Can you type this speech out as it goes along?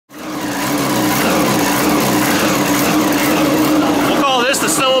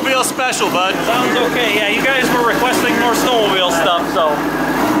special, bud. Sounds okay. Yeah, you guys were requesting more snowmobile stuff, so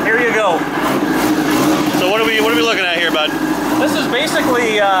here you go. So what are we looking at here, bud? This is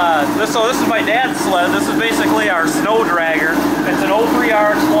basically this is my dad's sled. This is basically our snow dragger. It's an 03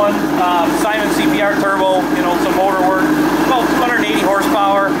 RX1 Simon CPR turbo. You know, some motor work. About 280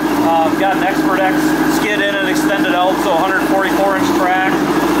 horsepower. Got an Expert X skid in it, extended out, so 144-inch track.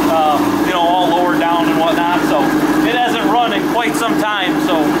 You know, all lowered down and whatnot. So it hasn't run in quite some time.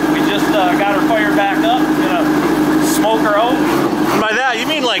 So we just got her fired back up. Gonna smoke her out. And by that, you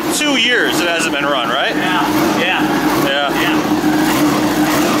mean like 2 years it hasn't been run, right? Yeah.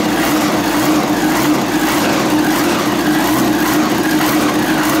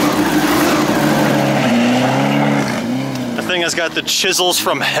 The thing has got the chisels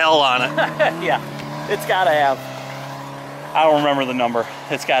from hell on it. Yeah, it's gotta have, I don't remember the number,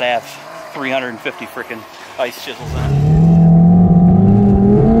 it's gotta have 350 freaking ice chisels in it.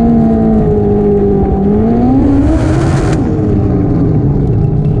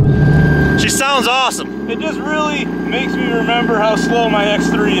 She sounds awesome. It just really makes me remember how slow my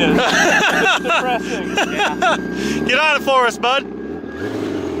X3 is. It's depressing. Yeah. Get on it for us, bud.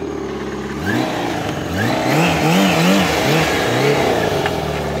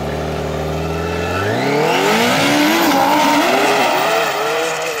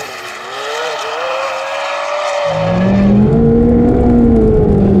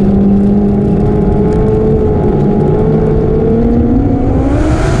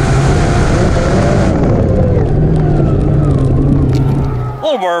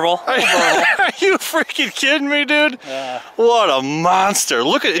 Are you freaking kidding me, dude? What a monster.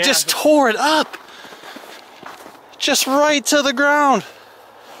 Look at it, just tore it up. Just right to the ground.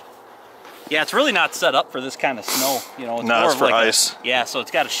 Yeah, it's really not set up for this kind of snow. You know, it's no, more it's of for like ice. Yeah, so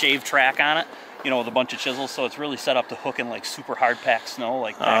it's got a shaved track on it, you know, with a bunch of chisels, so it's really set up to hook in like super hard packed snow,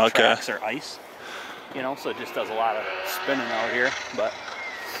 like tracks or ice. You know, so it just does a lot of spinning out here, but...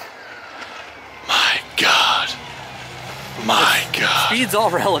 My God. My God. Speed's all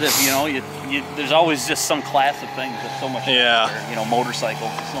relative, you know. There's always just some class of things that's so much faster, you know,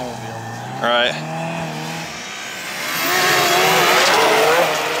 motorcycles and snowmobiles. Right.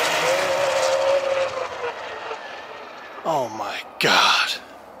 Oh my God.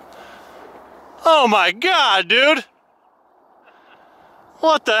 Oh my God, dude.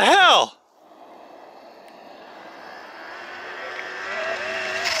 What the hell?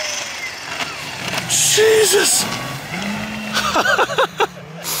 Jesus.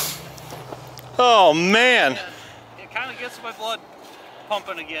 Oh man. It kind of gets my blood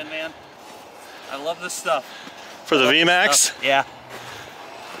pumping again, man. I love this stuff. For the VMAX? Yeah.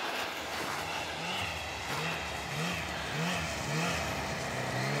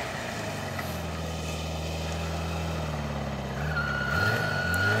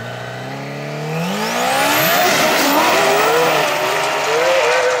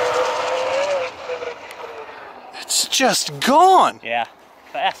 It's just gone. Yeah.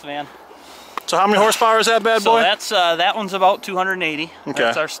 Fast, man. So how many horsepower is that bad boy? So that's that one's about 280. Okay.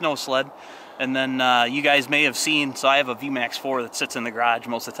 That's our snow sled. And then you guys may have seen, so I have a VMAX 4 that sits in the garage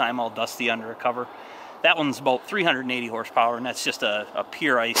most of the time, all dusty under a cover. That one's about 380 horsepower, and that's just a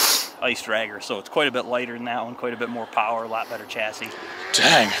pure ice dragger. So it's quite a bit lighter than that one, quite a bit more power, a lot better chassis.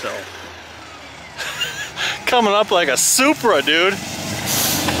 Dang. So coming up like a Supra, dude.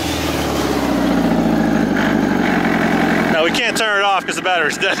 Now we can't turn it off because the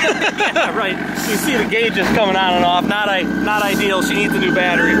battery's dead. Yeah, right. You see the gauges coming on and off. Not ideal. She needs a new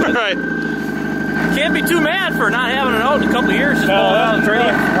battery. Right. Can't be too mad for not having it out in a couple of years. Just pull it out and trade.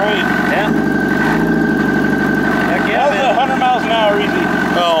 Right. Yeah. Heck yeah, that was 100 miles an hour easy.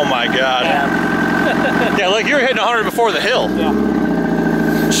 Oh my God. Yeah. Yeah, like you were hitting 100 before the hill. Yeah.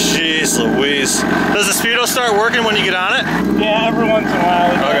 Jeez Louise. Does the speedo start working when you get on it? Yeah, every once in a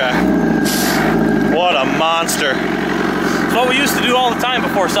while. Okay. What a monster. It's what we used to do all the time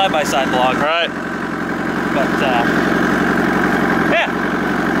before side-by-side blog. Right. But, yeah.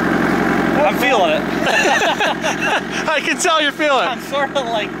 I'm feeling it. I can tell you're feeling it. I'm sort of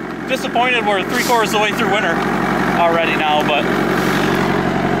like disappointed we're 3/4 of the way through winter already now, but...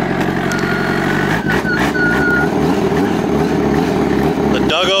 The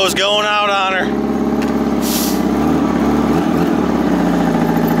Duggo's going out on her.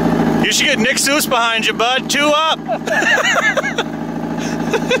 You should get Nick Seuss behind you, bud. 2 up. I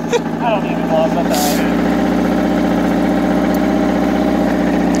don't even know about that.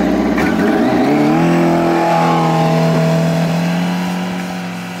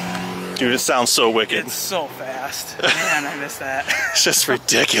 Dude, it sounds so wicked. It's so fast. Man, I missed that. It's just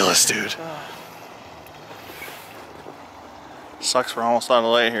ridiculous, dude. Sucks we're almost out of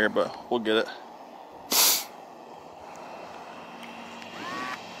light here, but we'll get it.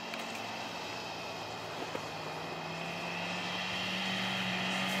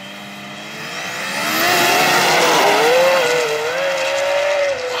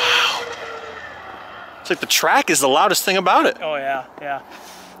 It's like the track is the loudest thing about it. Oh yeah, yeah.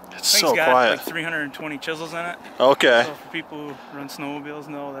 It's so quiet. Like 320 chisels in it. Okay. So for people who run snowmobiles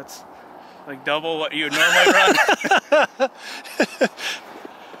know that's like double what you would normally run.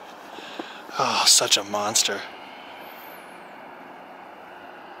 Oh, such a monster.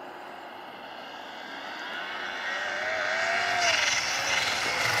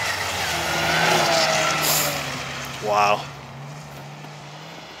 Wow.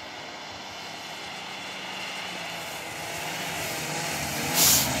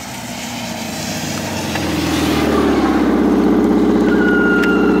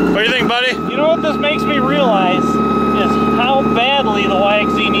 What do you think, buddy? You know what this makes me realize is how badly the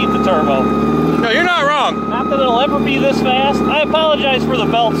YXZ needs a turbo. No, you're not wrong. Not that it'll ever be this fast. I apologize for the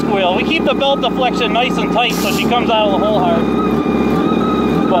belt squeal. We keep the belt deflection nice and tight so she comes out of the hole hard.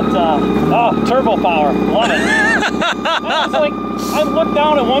 But, oh, turbo power. Love it. It's like, I looked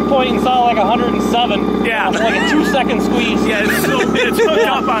down at one point and saw like 107. Yeah. It's like a 2-second squeeze. Yeah, it's hooked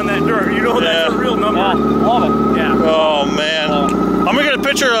up on that dirt. You know that's a real number. Yeah, love it. Yeah. Oh, man. I'm gonna get a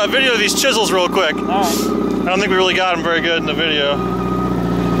picture, a video of these chisels real quick. All right. I don't think we really got them very good in the video.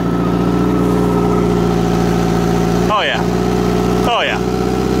 Oh, yeah. Oh, yeah.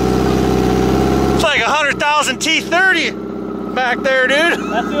 It's like 100,000 T30 back there, dude.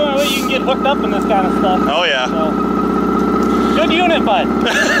 That's the only way you can get hooked up in this kind of stuff. Oh, yeah. So, good unit, bud.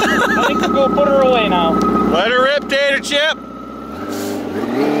 I think we'll go put her away now. Let her rip, Tater Chip.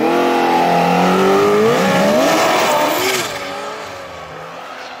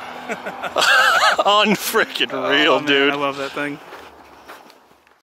 Unfreaking real, man, dude. I love that thing.